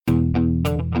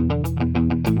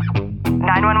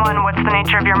911, what's the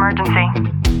nature of your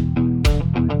emergency?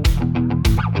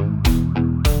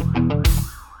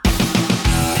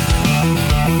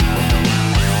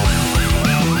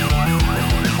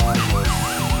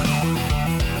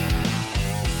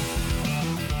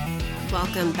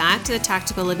 Welcome back to the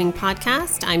Tactical Living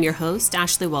Podcast. I'm your host,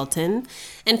 Ashley Walton.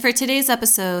 And for today's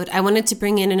episode, I wanted to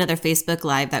bring in another Facebook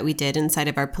Live that we did inside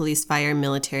of our Police, Fire,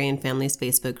 Military, and Families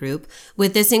Facebook group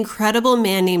with this incredible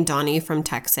man named Donnie from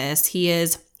Texas. He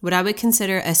is what I would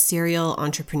consider a serial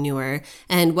entrepreneur,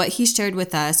 and what he shared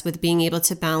with us with being able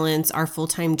to balance our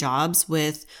full-time jobs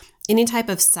with any type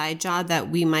of side job that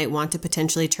we might want to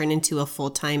potentially turn into a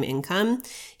full-time income.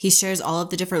 He shares all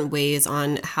of the different ways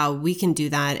on how we can do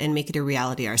that and make it a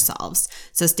reality ourselves.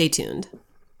 So stay tuned.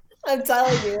 I'm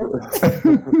telling you.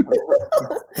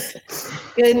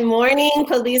 Good morning,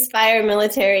 Police, Fire,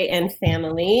 Military, and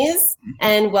Families,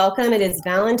 and welcome. It is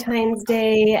Valentine's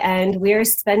Day, and we're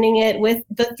spending it with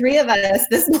the three of us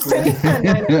this morning at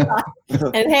 9 o'clock.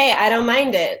 And hey, I don't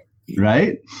mind it.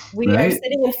 Right? We are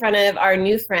sitting in front of our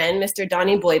new friend, Mr.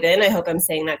 Donnie Boivin. I hope I'm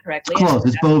saying that correctly. Close.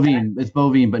 It's Bovine. It's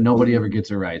Bovine, but nobody ever gets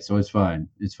it right, so it's fine.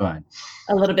 It's fine.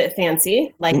 A little bit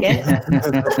fancy, like it.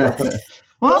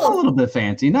 Well, I'm a little bit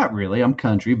fancy. Not really. I'm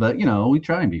country, but, you know, we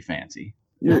try and be fancy.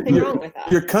 Nothing wrong with that.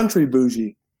 You're country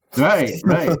bougie. Right.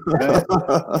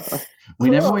 We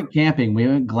never went camping. We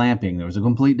went glamping. There was a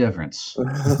complete difference.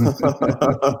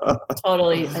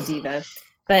 Totally a diva.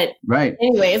 But right.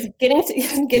 Anyways,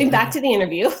 getting back to the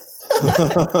interview.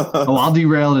 I'll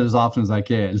derail it as often as I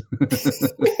can.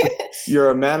 You're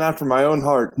a man after my own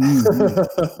heart.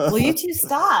 Will you two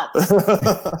stop?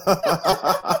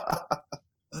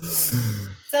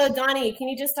 So, Donnie, can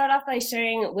you just start off by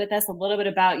sharing with us a little bit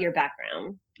about your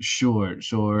background? Sure.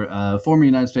 Former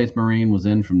United States Marine, was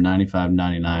in from 95,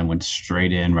 99, went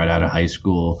straight in right out of high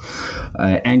school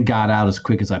and got out as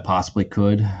quick as I possibly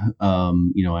could.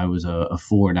 I was a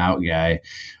forward out guy.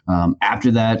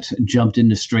 After that, jumped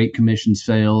into straight commission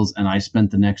sales, and I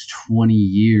spent the next 20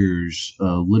 years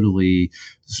literally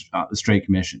straight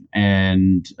commission.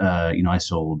 And, I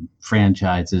sold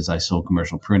franchises, I sold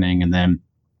commercial printing, and then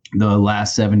the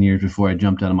last 7 years before I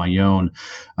jumped out on my own,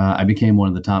 I became one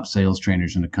of the top sales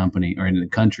trainers in the company or in the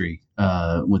country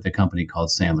with a company called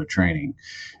Sandler Training.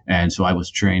 And so I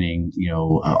was training,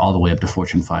 all the way up to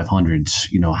Fortune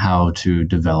 500s, how to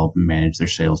develop and manage their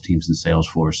sales teams and sales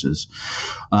forces.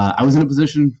 I was in a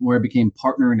position where I became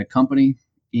partner in a company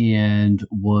and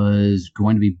was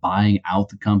going to be buying out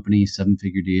the company,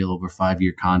 7-figure deal over a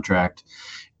 5-year contract.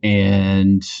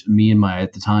 And me and my,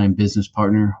 at the time, business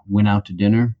partner went out to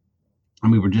dinner.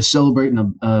 And we were just celebrating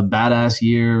a badass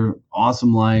year,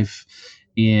 awesome life.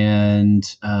 And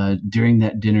during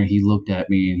that dinner, he looked at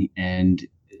me and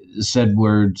said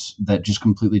words that just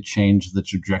completely changed the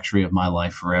trajectory of my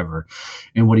life forever.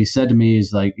 And what he said to me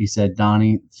is he said,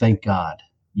 "Donnie, thank God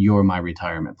you're my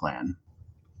retirement plan."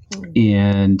 Mm-hmm.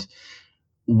 And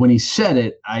when he said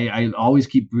it, I always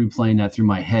keep replaying that through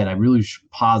my head. I'm really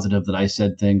positive that I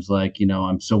said things like,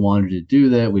 I'm so honored to do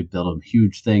that. We built a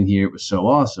huge thing here. It was so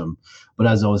awesome. But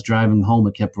as I was driving home,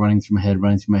 it kept running through my head.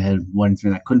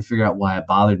 And I couldn't figure out why it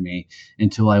bothered me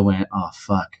until I went, oh,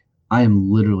 fuck. I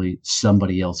am literally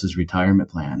somebody else's retirement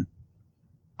plan.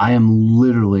 I am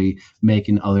literally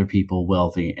making other people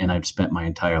wealthy, and I've spent my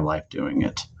entire life doing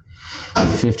it.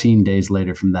 15 days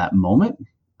later from that moment,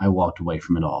 I walked away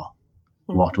from it all.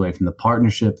 Walked away from the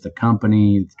partnership, the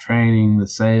company, the training, the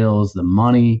sales, the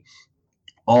money,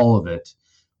 all of it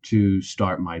to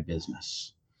start my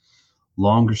business.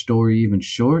 Longer story, even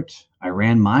short, I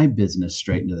ran my business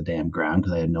straight into the damn ground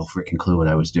because I had no freaking clue what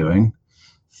I was doing.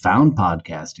 Found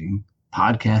podcasting.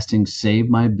 Podcasting saved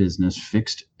my business,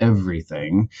 fixed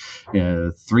everything.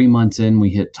 3 months in, we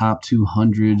hit top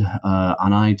 200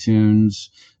 on iTunes.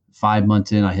 5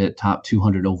 months in, I hit top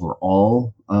 200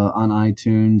 overall on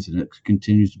iTunes, and it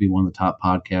continues to be one of the top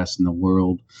podcasts in the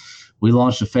world. We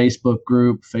launched a Facebook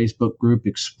group. Facebook group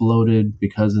exploded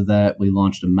because of that. We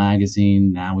launched a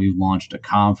magazine. Now we've launched a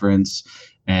conference,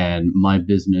 and my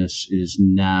business is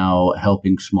now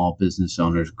helping small business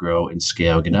owners grow and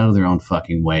scale, get out of their own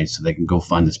fucking way so they can go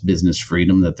find this business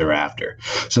freedom that they're after.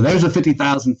 So there's a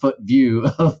 50,000-foot view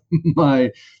of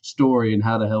my story and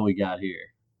how the hell we got here.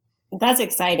 That's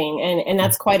exciting, and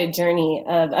that's quite a journey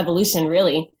of evolution,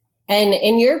 really. And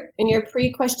in your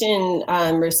pre-question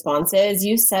responses,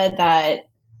 you said that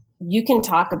you can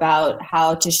talk about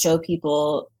how to show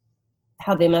people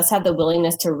how they must have the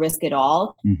willingness to risk it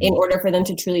all in order for them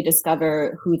to truly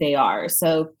discover who they are.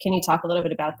 So can you talk a little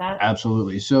bit about that?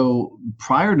 Absolutely. So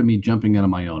prior to me jumping out on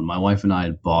my own, my wife and I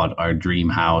had bought our dream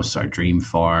house, our dream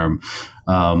farm,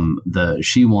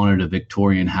 She wanted a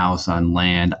Victorian house on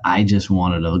land. I just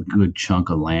wanted a good chunk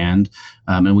of land.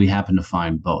 And we happened to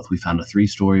find both. We found a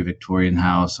 3-story Victorian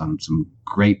house on some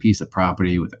great piece of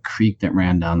property with a creek that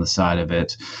ran down the side of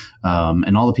it.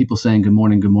 And all the people saying, good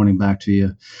morning back to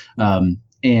you.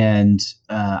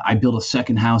 I built a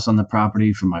second house on the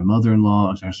property for my mother-in-law.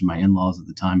 It was actually my in-laws at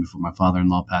the time before my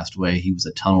father-in-law passed away. He was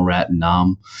a tunnel rat in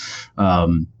Nam.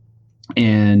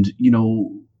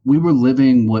 We were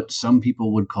living what some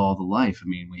people would call the life. I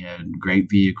mean, we had great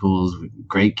vehicles,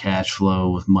 great cash flow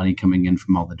with money coming in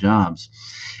from all the jobs.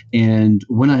 And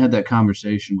when I had that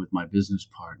conversation with my business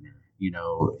partner,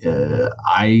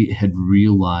 I had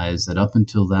realized that up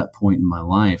until that point in my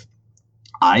life,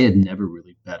 I had never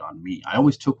really bet on me. I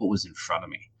always took what was in front of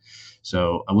me.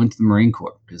 So I went to the Marine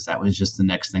Corps because that was just the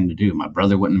next thing to do. My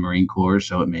brother went in the Marine Corps,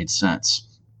 so it made sense.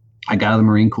 I got out of the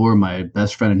Marine Corps. My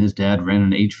best friend and his dad ran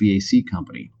an HVAC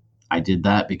company. I did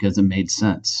that because it made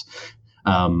sense.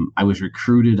 I was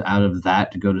recruited out of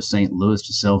that to go to St. Louis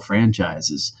to sell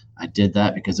franchises. I did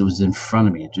that because it was in front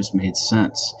of me. It just made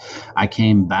sense. I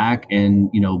came back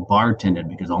and, bartended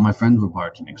because all my friends were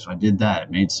bartending. So I did that.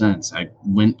 It made sense. I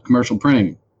went commercial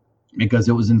printing because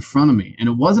it was in front of me. And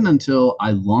it wasn't until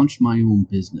I launched my own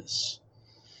business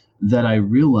that I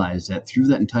realized that through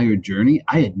that entire journey,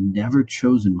 I had never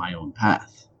chosen my own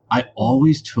path. I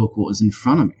always took what was in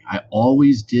front of me. I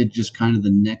always did just kind of the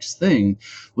next thing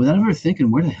without ever thinking,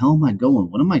 where the hell am I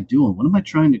going? What am I doing? What am I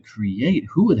trying to create?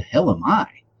 Who the hell am I?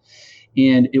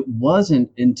 And it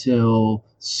wasn't until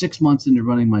 6 months into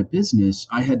running my business,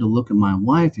 I had to look at my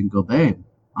wife and go, babe,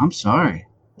 I'm sorry,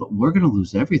 but we're going to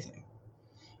lose everything.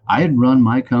 I had run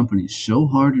my company so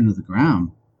hard into the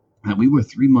ground that we were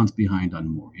 3 months behind on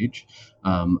mortgage.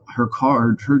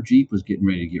 Her Jeep was getting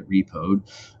ready to get repoed.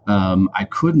 I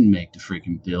couldn't make the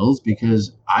freaking bills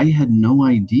because I had no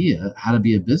idea how to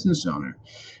be a business owner.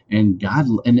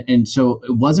 And so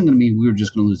it wasn't going to mean we were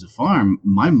just going to lose the farm.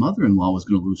 My mother-in-law was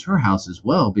going to lose her house as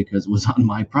well because it was on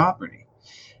my property.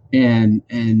 And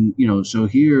so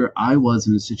here I was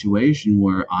in a situation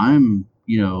where I'm,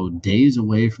 days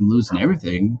away from losing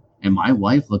everything. And my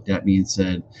wife looked at me and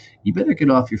said, you better get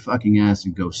off your fucking ass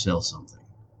and go sell something.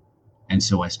 And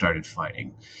so I started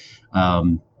fighting.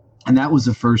 And that was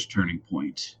the first turning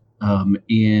point.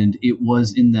 And it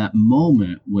was in that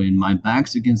moment when my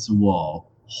back's against the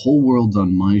wall, whole world's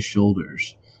on my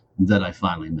shoulders, that I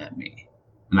finally met me.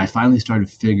 And I finally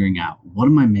started figuring out, what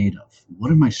am I made of?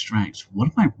 What are my strengths? What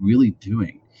am I really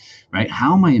doing? Right?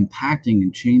 How am I impacting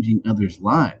and changing others'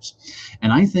 lives?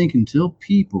 And I think until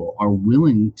people are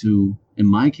willing to, in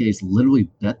my case, literally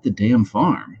bet the damn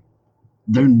farm,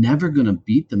 they're never going to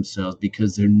beat themselves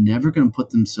because they're never going to put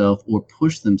themselves or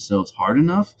push themselves hard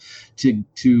enough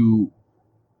to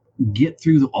get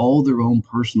through all their own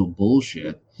personal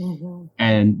bullshit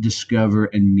and discover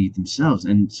and meet themselves.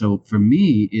 And so for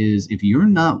me is, if you're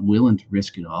not willing to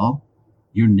risk it all,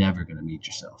 you're never going to meet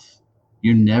yourself.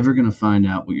 You're never going to find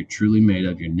out what you're truly made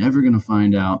of. You're never going to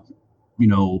find out,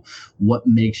 what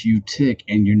makes you tick.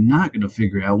 And you're not going to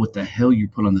figure out what the hell you're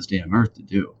put on this damn earth to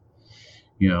do.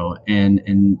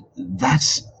 And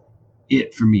that's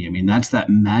it for me. I mean, that's that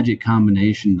magic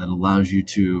combination that allows you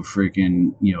to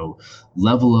freaking,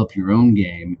 level up your own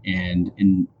game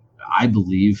and I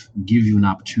believe give you an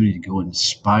opportunity to go and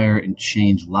inspire and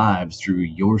change lives through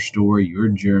your story, your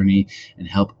journey, and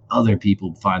help other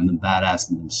people find them badass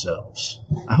in themselves.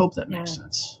 I hope that makes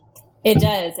sense. It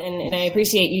does. And I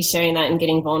appreciate you sharing that and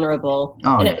getting vulnerable.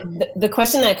 The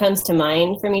question that comes to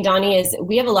mind for me, Donnie, is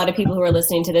we have a lot of people who are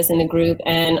listening to this in the group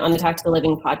and on the Tactical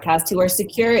Living podcast who are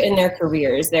secure in their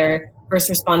careers. They're first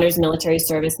responders, military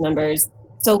service members.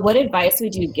 So what advice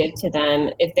would you give to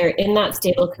them if they're in that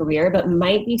stable career but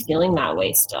might be feeling that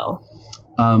way still?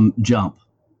 Jump.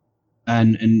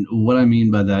 And what I mean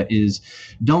by that is,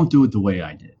 don't do it the way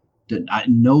I did.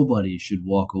 Nobody should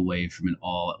walk away from it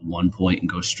all at one point and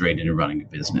go straight into running a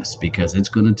business, because it's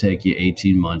going to take you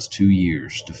 18 months, 2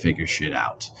 years to figure shit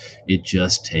out. It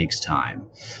just takes time.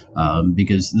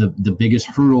 Because the biggest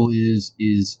hurdle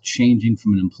is changing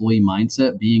from an employee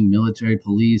mindset, being military,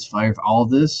 police, fire, all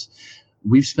this.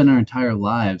 We've spent our entire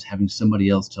lives having somebody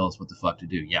else tell us what the fuck to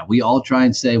do. Yeah, we all try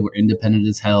and say we're independent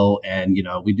as hell and,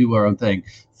 we do our own thing.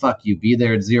 Fuck you, be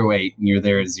there at 08 and you're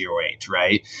there at 08,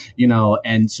 right?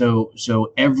 And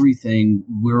so everything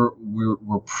we're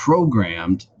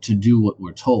programmed to do what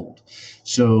we're told.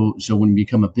 So when you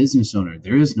become a business owner,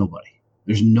 there is nobody.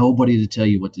 There's nobody to tell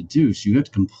you what to do. So you have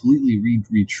to completely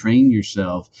retrain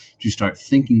yourself to start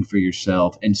thinking for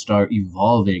yourself and start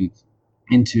evolving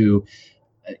into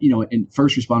in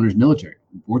first responders, military.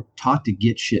 we're taught to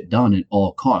get shit done at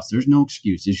all costs. There's no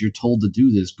excuses. You're told to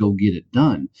do this, go get it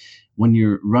done. When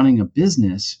you're running a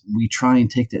business, we try and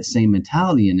take that same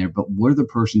mentality in there, but we're the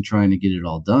person trying to get it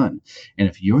all done. And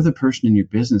if you're the person in your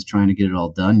business trying to get it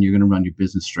all done, you're going to run your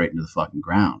business straight into the fucking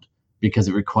ground, because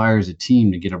it requires a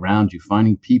team to get around you,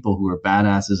 finding people who are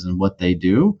badasses in what they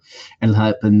do and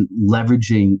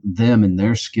leveraging them and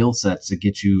their skill sets to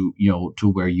get you, to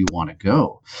where you want to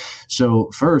go.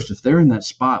 So first, if they're in that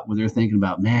spot where they're thinking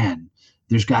about, man,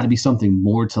 there's got to be something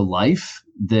more to life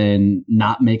than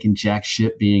not making jack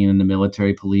shit, being in the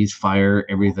military, police, fire,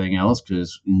 everything else,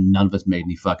 because none of us made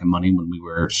any fucking money when we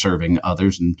were serving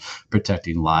others and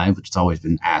protecting lives, which has always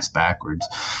been ass backwards.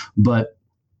 But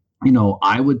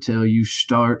I would tell you,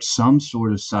 start some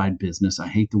sort of side business. I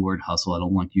hate the word hustle. I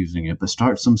don't like using it, but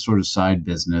start some sort of side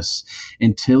business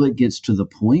until it gets to the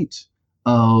point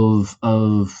of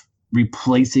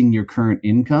replacing your current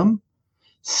income,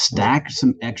 stack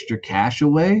some extra cash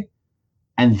away,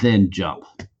 and then jump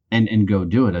and go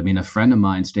do it. I mean, a friend of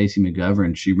mine, Stacy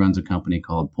McGovern, she runs a company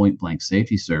called Point Blank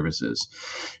Safety Services.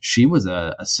 She was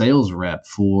a sales rep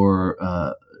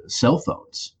for cell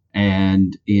phones.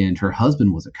 And her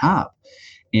husband was a cop,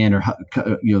 and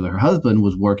her husband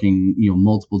was working,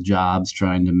 multiple jobs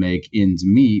trying to make ends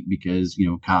meet because,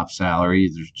 cop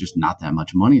salaries, there's just not that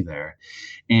much money there.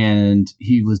 And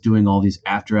he was doing all these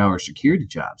after hour security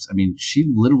jobs. I mean,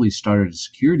 she literally started a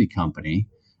security company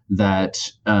that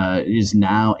is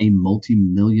now a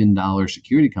multi-million-dollar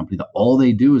security company that all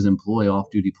they do is employ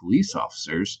off-duty police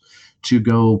officers to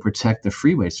go protect the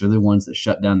freeways. So they're the ones that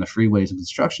shut down the freeways and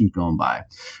construction's going by.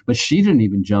 But she didn't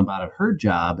even jump out of her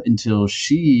job until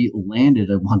she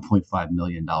landed a $1.5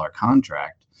 million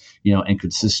contract, and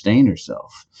could sustain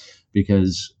herself.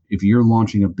 Because if you're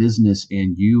launching a business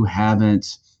and you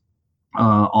haven't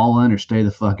all in or stay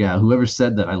the fuck out, whoever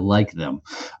said that, I like them.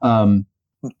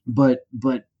 But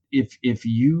if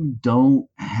you don't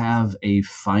have a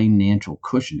financial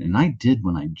cushion, and I did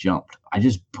when I jumped, I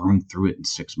just burned through it in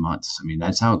 6 months. I mean,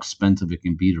 that's how expensive it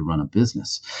can be to run a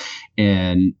business.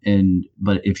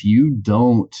 But if you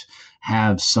don't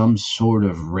have some sort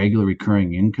of regular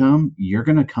recurring income, you're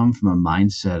going to come from a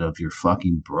mindset of you're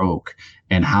fucking broke.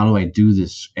 And how do I do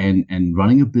this? And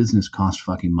running a business costs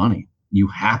fucking money. You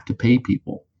have to pay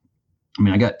people. I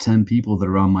mean, I got 10 people that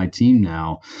are on my team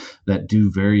now that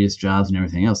do various jobs and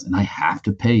everything else, and I have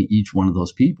to pay each one of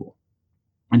those people.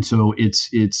 And so it's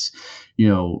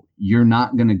you're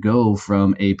not going to go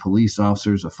from a police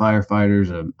officer's, a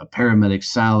firefighter's, a paramedic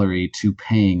salary to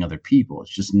paying other people.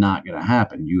 It's just not going to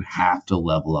happen. You have to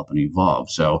level up and evolve.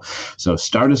 So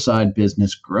start a side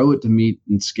business, grow it to meet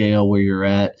and scale where you're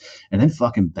at, and then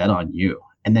fucking bet on you.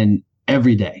 And then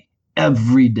every day,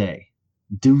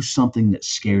 do something that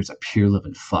scares the pure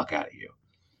living fuck out of you,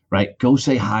 right? Go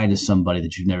say hi to somebody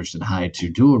that you've never said hi to.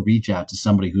 Do a reach out to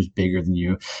somebody who's bigger than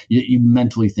you. You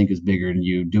mentally think is bigger than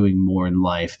you, doing more in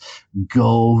life.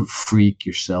 Go freak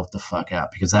yourself the fuck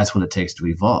out, because that's what it takes to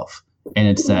evolve. And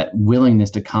it's that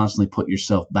willingness to constantly put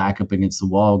yourself back up against the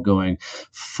wall going,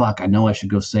 fuck, I know I should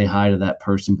go say hi to that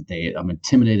person, but I'm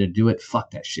intimidated to do it.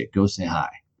 Fuck that shit. Go say hi.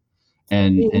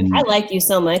 And I like you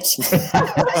so much.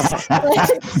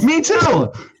 Me too.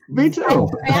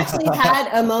 I actually had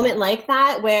a moment like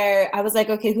that where I was like,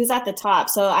 okay, who's at the top?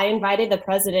 So I invited the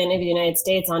president of the United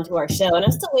States onto our show, and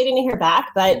I'm still waiting to hear back,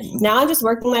 but now I'm just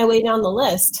working my way down the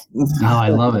list. Oh, I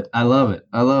love it.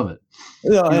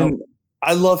 Yeah, and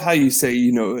I love how you say,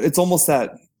 it's almost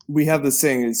that we have this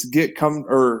saying is be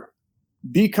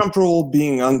comfortable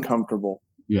being uncomfortable.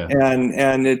 Yeah.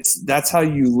 And that's how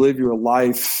you live your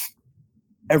life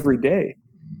every day,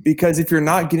 because if you're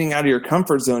not getting out of your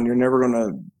comfort zone, you're never going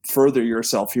to further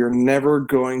yourself. You're never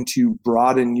going to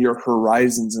broaden your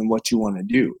horizons and what you want to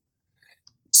do.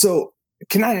 So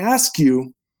can I ask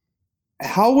you,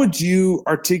 how would you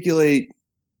articulate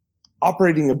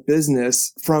operating a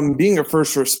business from being a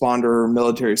first responder or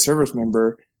military service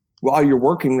member while you're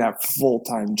working that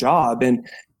full-time job?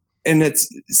 And it's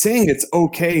saying it's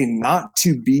okay not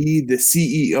to be the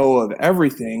CEO of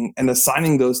everything and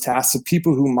assigning those tasks to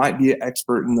people who might be an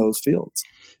expert in those fields.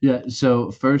 Yeah.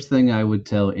 So first thing I would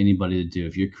tell anybody to do,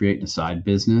 if you're creating a side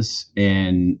business,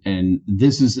 and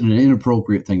this is an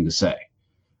inappropriate thing to say,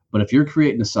 but if you're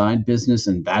creating a side business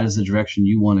and that is the direction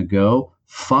you want to go,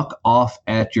 fuck off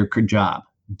at your job.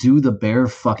 Do the bare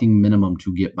fucking minimum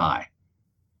to get by,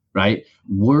 right?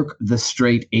 Work the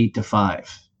straight 8 to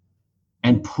 5.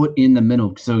 And put in the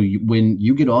middle. So when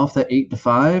you get off that 8 to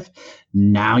 5,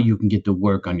 now you can get to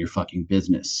work on your fucking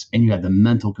business, and you have the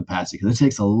mental capacity, because it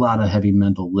takes a lot of heavy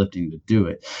mental lifting to do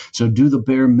it. So do the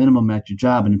bare minimum at your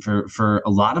job. And for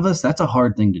a lot of us, that's a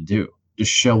hard thing to do. to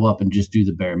show up and just do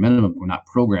the bare minimum. We're not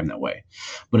programmed that way.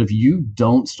 But if you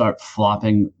don't start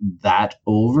flopping that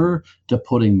over to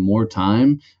putting more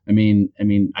time, I mean,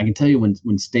 I can tell you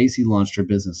when Stacy launched her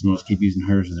business, and I'll just keep using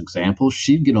her as an example,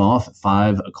 she'd get off at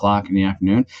 5 o'clock in the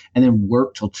afternoon and then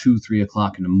work till 2, 3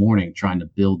 o'clock in the morning trying to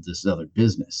build this other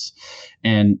business.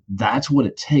 And that's what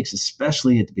it takes,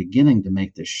 especially at the beginning, to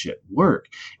make this shit work.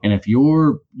 And if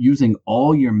you're using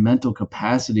all your mental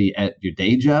capacity at your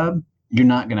day job, you're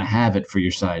not going to have it for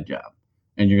your side job,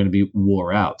 and you're going to be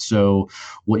wore out. So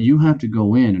what you have to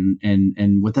go in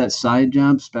and with that side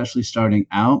job, especially starting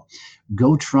out,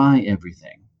 go try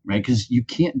everything, right? Because you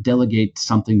can't delegate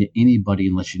something to anybody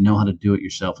unless you know how to do it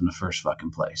yourself in the first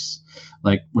fucking place.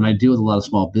 Like when I deal with a lot of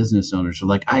small business owners, they're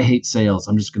like, I hate sales,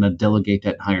 I'm just going to delegate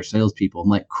that and hire salespeople. I'm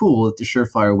like, cool, it's a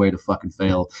surefire way to fucking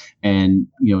fail and,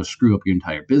 you know, screw up your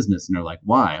entire business. And they're like,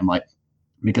 why? I'm like,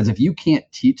 because if you can't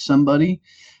teach somebody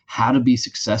how to be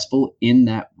successful in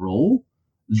that role,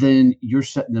 then you're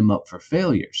setting them up for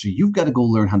failure. So you've got to go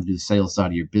learn how to do the sales side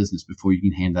of your business before you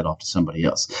can hand that off to somebody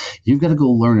else. You've got to go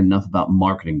learn enough about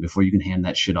marketing before you can hand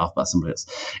that shit off by somebody else.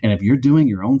 And if you're doing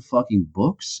your own fucking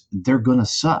books, they're going to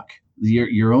suck.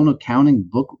 Your own accounting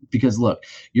book, because look,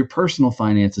 your personal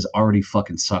finances already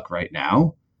fucking suck right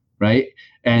now, right?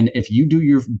 And if you do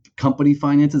your company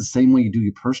finances the same way you do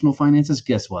your personal finances,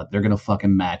 guess what? They're going to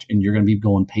fucking match, and you're going to be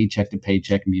going paycheck to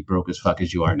paycheck and be broke as fuck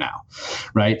as you are now,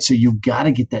 right? So you've got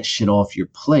to get that shit off your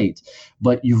plate,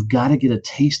 but you've got to get a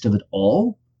taste of it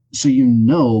all so you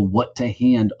know what to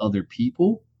hand other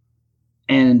people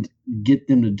and get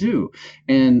them to do.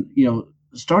 And, you know,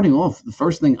 starting off, the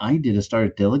first thing I did is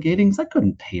started delegating because I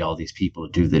couldn't pay all these people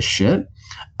to do this shit.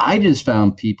 I just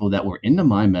found people that were into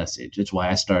my message. It's why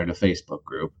I started a Facebook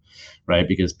group, right?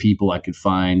 Because I could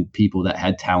find people that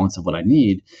had talents of what I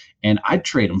need, and I'd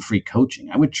trade them free coaching.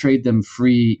 I would trade them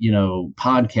free, you know,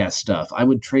 podcast stuff. I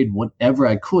would trade whatever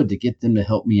I could to get them to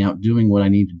help me out doing what I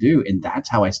need to do. And that's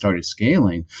how I started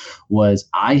scaling. Was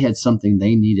I had something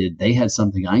they needed, they had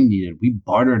something I needed. We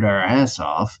bartered our ass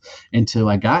off until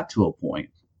I got to a point.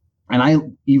 And I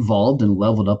evolved and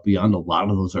leveled up beyond a lot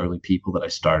of those early people that I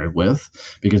started with,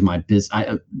 because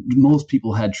most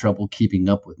people had trouble keeping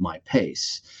up with my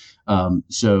pace.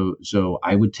 So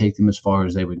I would take them as far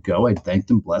as they would go. I'd thank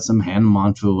them, bless them, hand them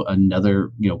on to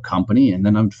another, you know, company, and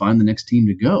then I'd find the next team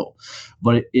to go.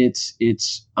 But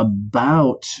it's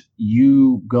about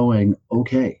you going,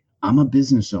 okay, I'm a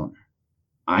business owner.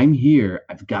 I'm here.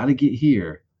 I've got to get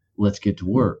here. Let's get to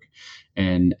work.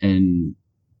 And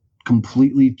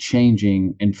completely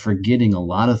changing and forgetting a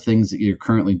lot of things that you're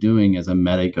currently doing as a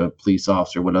medic, a police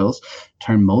officer, what else,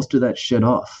 turn most of that shit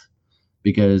off,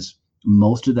 because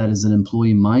most of that is an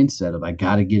employee mindset of I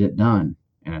got to get it done.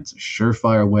 And it's a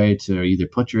surefire way to either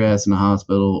put your ass in a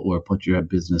hospital or put your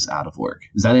business out of work.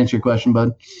 Does that answer your question,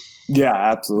 bud? Yeah,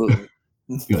 absolutely.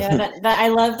 Yeah, I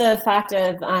love the fact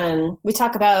of we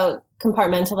talk about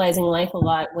compartmentalizing life a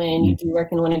lot when you do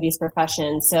work in one of these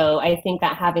professions. So I think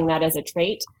that having that as a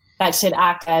trait, that should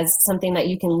act as something that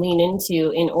you can lean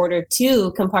into in order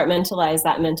to compartmentalize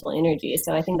that mental energy.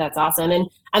 So I think that's awesome. And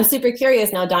I'm super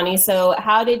curious now, Donnie, so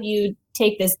how did you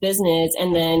take this business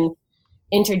and then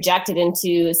interject it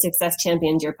into Success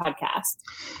Champions, your podcast?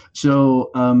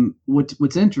 So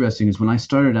what's interesting is when I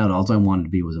started out, all I wanted to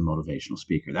be was a motivational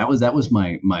speaker. That was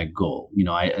my goal. You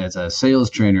know, as a sales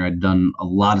trainer, I'd done a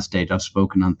lot of stages. I've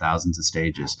spoken on thousands of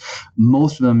stages,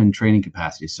 most of them in training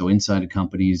capacity, so inside of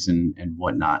companies and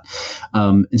whatnot.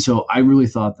 And so I really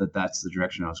thought that that's the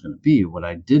direction I was going to be. What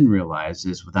I didn't realize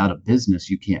is without a business,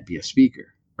 you can't be a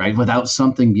speaker. Right? Without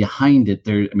something behind it,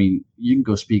 you can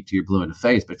go speak to your blue in the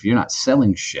face, but if you're not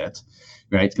selling shit,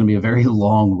 right, it's going to be a very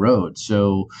long road.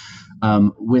 So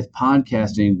with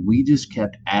podcasting, we just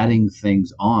kept adding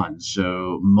things on.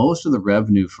 So most of the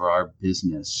revenue for our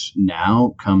business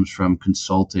now comes from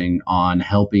consulting on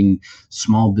helping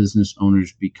small business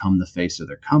owners become the face of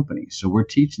their company. So we're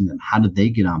teaching them, how did they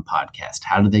get on podcast?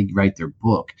 How did they write their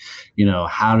book? You know,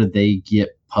 how did they get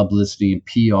publicity and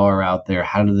PR out there?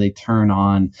 How do they turn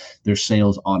on their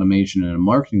sales automation and a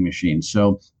marketing machine?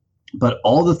 So, but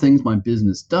all the things my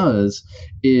business does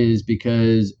is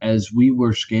because as we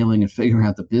were scaling and figuring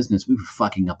out the business, we were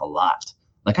fucking up a lot.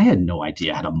 Like I had no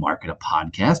idea how to market a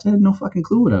podcast. I had no fucking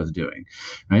clue what I was doing,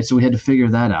 right? So we had to figure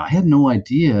that out. I had no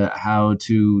idea how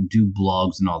to do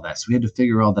blogs and all that. So we had to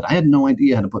figure all that. I had no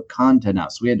idea how to put content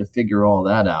out. So we had to figure all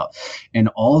that out. And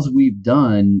all we've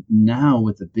done now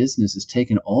with the business is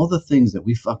taken all the things that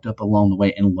we fucked up along the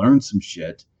way and learned some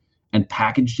shit and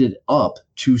packaged it up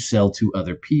to sell to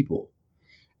other people.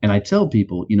 And I tell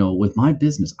people, you know, with my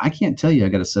business, I can't tell you I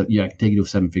can take you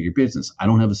to a 7-figure business. I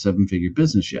don't have a 7-figure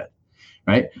business yet.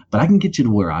 right? But I can get you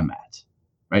to where I'm at,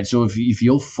 right? So if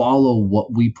you'll follow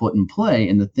what we put in play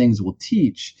and the things we'll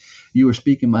teach, you are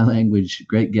speaking my language.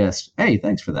 Great guest. Hey,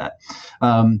 thanks for that.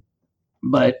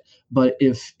 But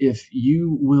if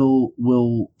you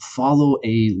will follow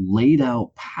a laid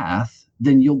out path,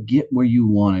 then you'll get where you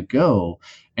want to go.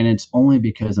 And it's only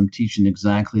because I'm teaching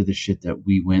exactly the shit that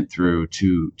we went through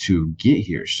to get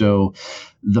here. So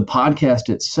the podcast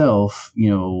itself,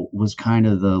 was kind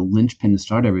of the linchpin to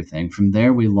start everything. From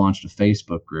there, we launched a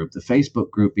Facebook group. The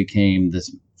Facebook group became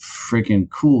this freaking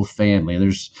cool family.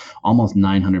 There's almost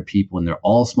 900 people, and they're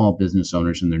all small business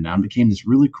owners, and they're now became this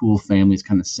really cool family. It's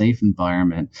kind of safe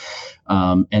environment.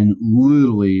 And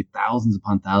literally thousands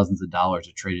upon thousands of dollars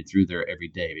are traded through there every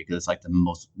day because it's like the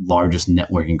most largest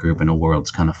networking group in the world.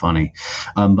 It's kind of funny.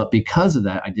 But because of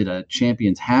that, I did a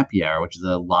Champions Happy Hour, which is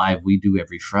a live we do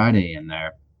every Friday in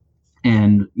there.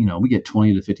 And, we get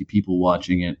 20 to 50 people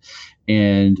watching it,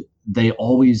 and they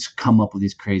always come up with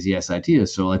these crazy ass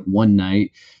ideas. So like one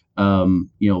night,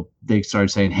 they started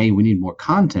saying, hey, we need more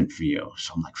content for you.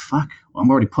 So I'm like, fuck,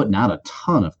 I'm already putting out a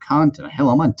ton of content. Hell,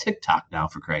 I'm on TikTok now,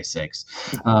 for Christ's sakes.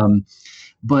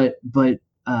 But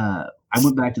I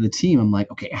went back to the team. I'm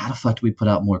like, okay, how the fuck do we put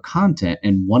out more content?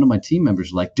 And one of my team members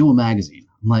was like, do a magazine.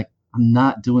 I'm like, I'm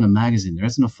not doing a magazine. There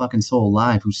isn't a fucking soul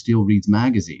alive who still reads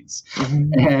magazines.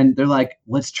 Mm-hmm. And they're like,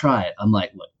 let's try it. I'm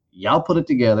like, look, y'all put it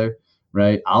together,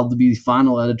 right? I'll be the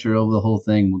final editor over the whole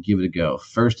thing. We'll give it a go.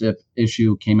 First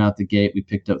issue came out the gate. We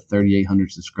picked up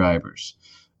 3,800 subscribers.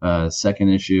 Second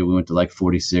issue, we went to like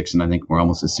 46, and I think we're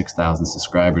almost at 6,000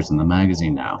 subscribers in the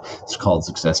magazine now. It's called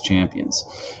Success Champions.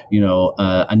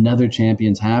 Another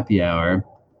Champions Happy Hour.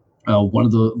 One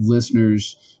of the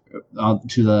listeners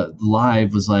to the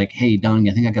live was like, hey, Donnie,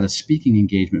 I think I got a speaking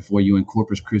engagement for you in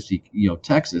Corpus Christi,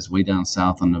 Texas, way down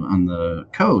south on the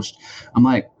coast. I'm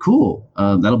like, cool.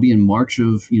 That'll be in March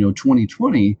of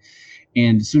 2020.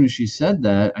 And as soon as she said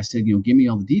that, I said, give me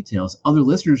all the details. Other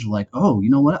listeners were like, oh, you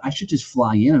know what? I should just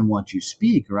fly in and watch you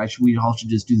speak, or we all should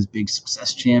just do this big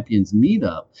Success Champions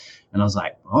meetup. And I was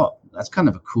like, oh, that's kind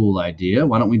of a cool idea.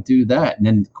 Why don't we do that? And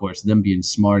then, of course, them being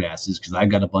smartasses, because I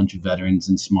got a bunch of veterans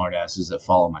and smartasses that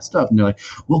follow my stuff. And they're like,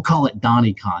 we'll call it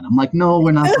DonnieCon. I'm like, no,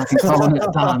 we're not fucking calling it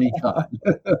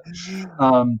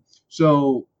DonnieCon.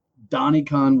 So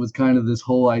DonnieCon was kind of this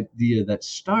whole idea that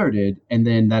started, and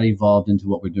then that evolved into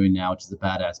what we're doing now, which is the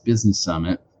Badass Business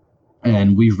Summit.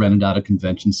 And we've rented out a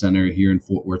convention center here in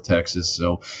Fort Worth, Texas.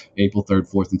 So April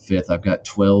 3rd, 4th, and 5th, I've got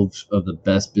 12 of the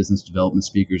best business development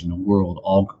speakers in the world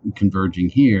all converging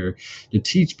here to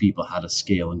teach people how to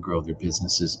scale and grow their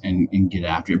businesses and get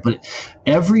after it. But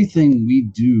everything we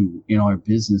do in our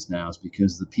business now is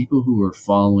because the people who are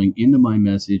following into my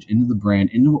message, into the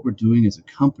brand, into what we're doing as a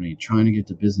company, trying to get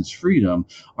to business freedom,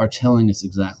 are telling us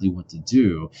exactly what to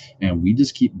do. And we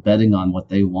just keep betting on what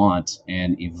they want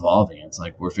and evolving. It's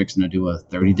like we're fixing to do a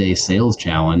 30-day sales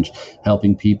challenge,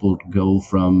 helping people go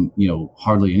from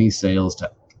hardly any sales to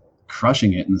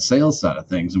crushing it in the sales side of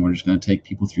things. And we're just going to take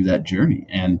people through that journey.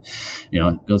 And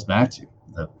it goes back to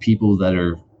the people that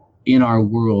are in our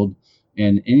world,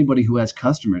 and anybody who has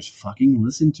customers, fucking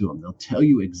listen to them. They'll tell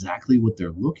you exactly what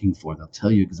they're looking for. They'll tell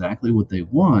you exactly what they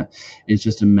want. It's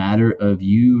just a matter of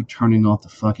you turning off the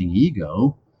fucking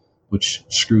ego, which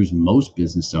screws most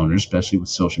business owners, especially with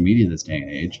social media this day and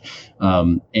age,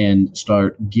 and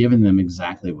start giving them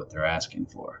exactly what they're asking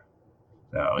for.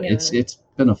 So yeah. It's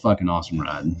been a fucking awesome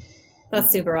ride. That's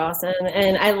super awesome.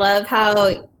 And I love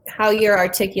how you're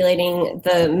articulating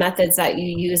the methods that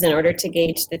you use in order to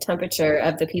gauge the temperature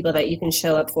of the people that you can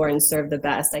show up for and serve the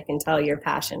best. I can tell your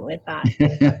passion with that.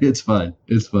 It's fun.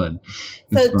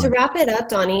 To wrap it up,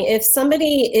 Donnie, if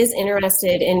somebody is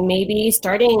interested in maybe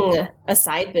starting a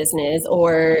side business,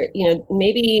 or,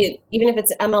 maybe even if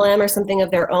it's MLM or something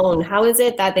of their own, how is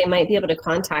it that they might be able to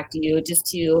contact you just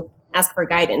to ask for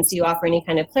guidance? Do you offer any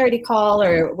kind of clarity call,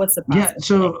 or what's the process? Yeah,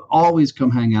 so always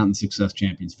come hang out in the Success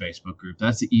Champions Facebook group.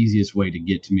 That's the easiest way to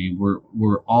get to me.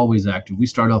 We're always active. We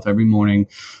start off every morning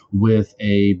with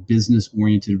a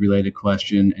business-oriented related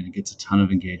question, and it gets a ton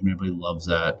of engagement. Everybody loves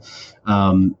that.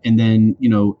 And then,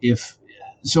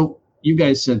 you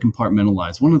guys said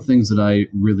compartmentalize. One of the things that I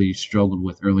really struggled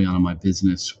with early on in my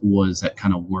business was that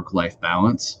kind of work-life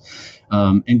balance.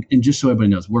 And just so everybody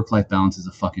knows, work-life balance is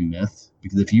a fucking myth,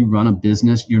 because if you run a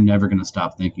business, you're never going to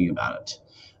stop thinking about it.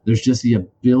 There's just the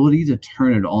ability to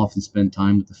turn it off and spend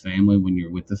time with the family when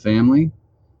you're with the family,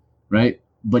 right?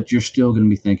 But you're still going to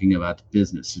be thinking about the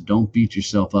business. So don't beat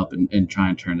yourself up and try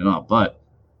and turn it off. But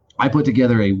I put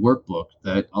together a workbook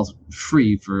that is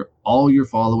free for all your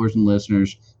followers and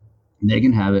listeners. They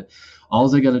can have it. All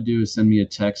they got to do is send me a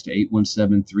text to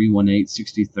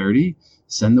 817-318-6030.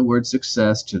 send the word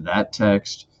success to that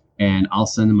text, and I'll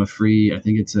send them a free, I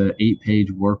think it's a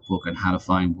 8-page workbook on how to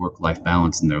find work-life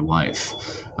balance in their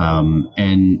life.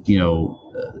 And, you know,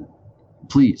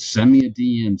 please send me a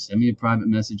DM, send me a private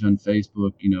message on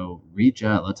Facebook, you know, reach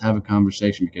out, let's have a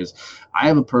conversation, because I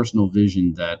have a personal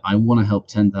vision that I want to help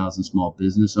 10,000 small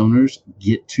business owners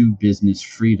get to business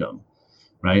freedom,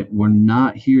 right? We're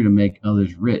not here to make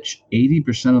others rich.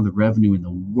 80% of the revenue in the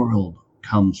world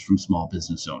comes from small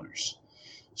business owners.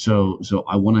 So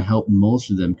I want to help most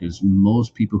of them, because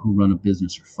most people who run a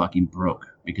business are fucking broke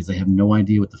because they have no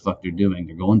idea what the fuck they're doing.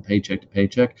 They're going paycheck to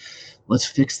paycheck. Let's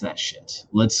fix that shit.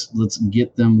 Let's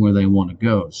get them where they want to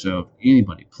go. So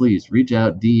anybody, please reach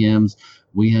out, DMs.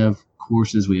 We have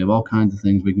courses. We have all kinds of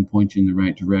things. We can point you in the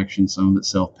right direction. Some of it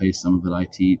self-paced, some of it I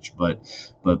teach. But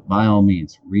by all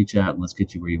means, reach out and let's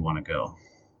get you where you want to go.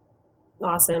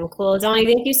 Awesome. Cool. Donnie,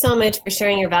 thank you so much for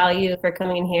sharing your value, for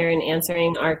coming in here and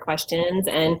answering our questions,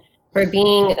 and for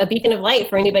being a beacon of light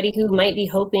for anybody who might be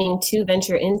hoping to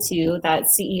venture into that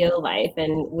CEO life.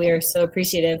 And we're so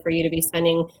appreciative for you to be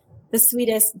spending the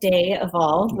sweetest day of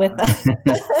all with us.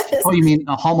 Oh, you mean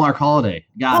a Hallmark holiday?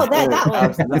 Got it. That one.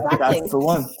 Exactly. That's the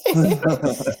one.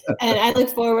 And I look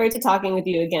forward to talking with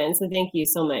you again. So thank you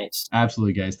so much.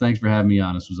 Absolutely, guys. Thanks for having me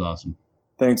on. This was awesome.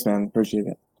 Thanks, man. Appreciate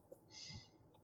it.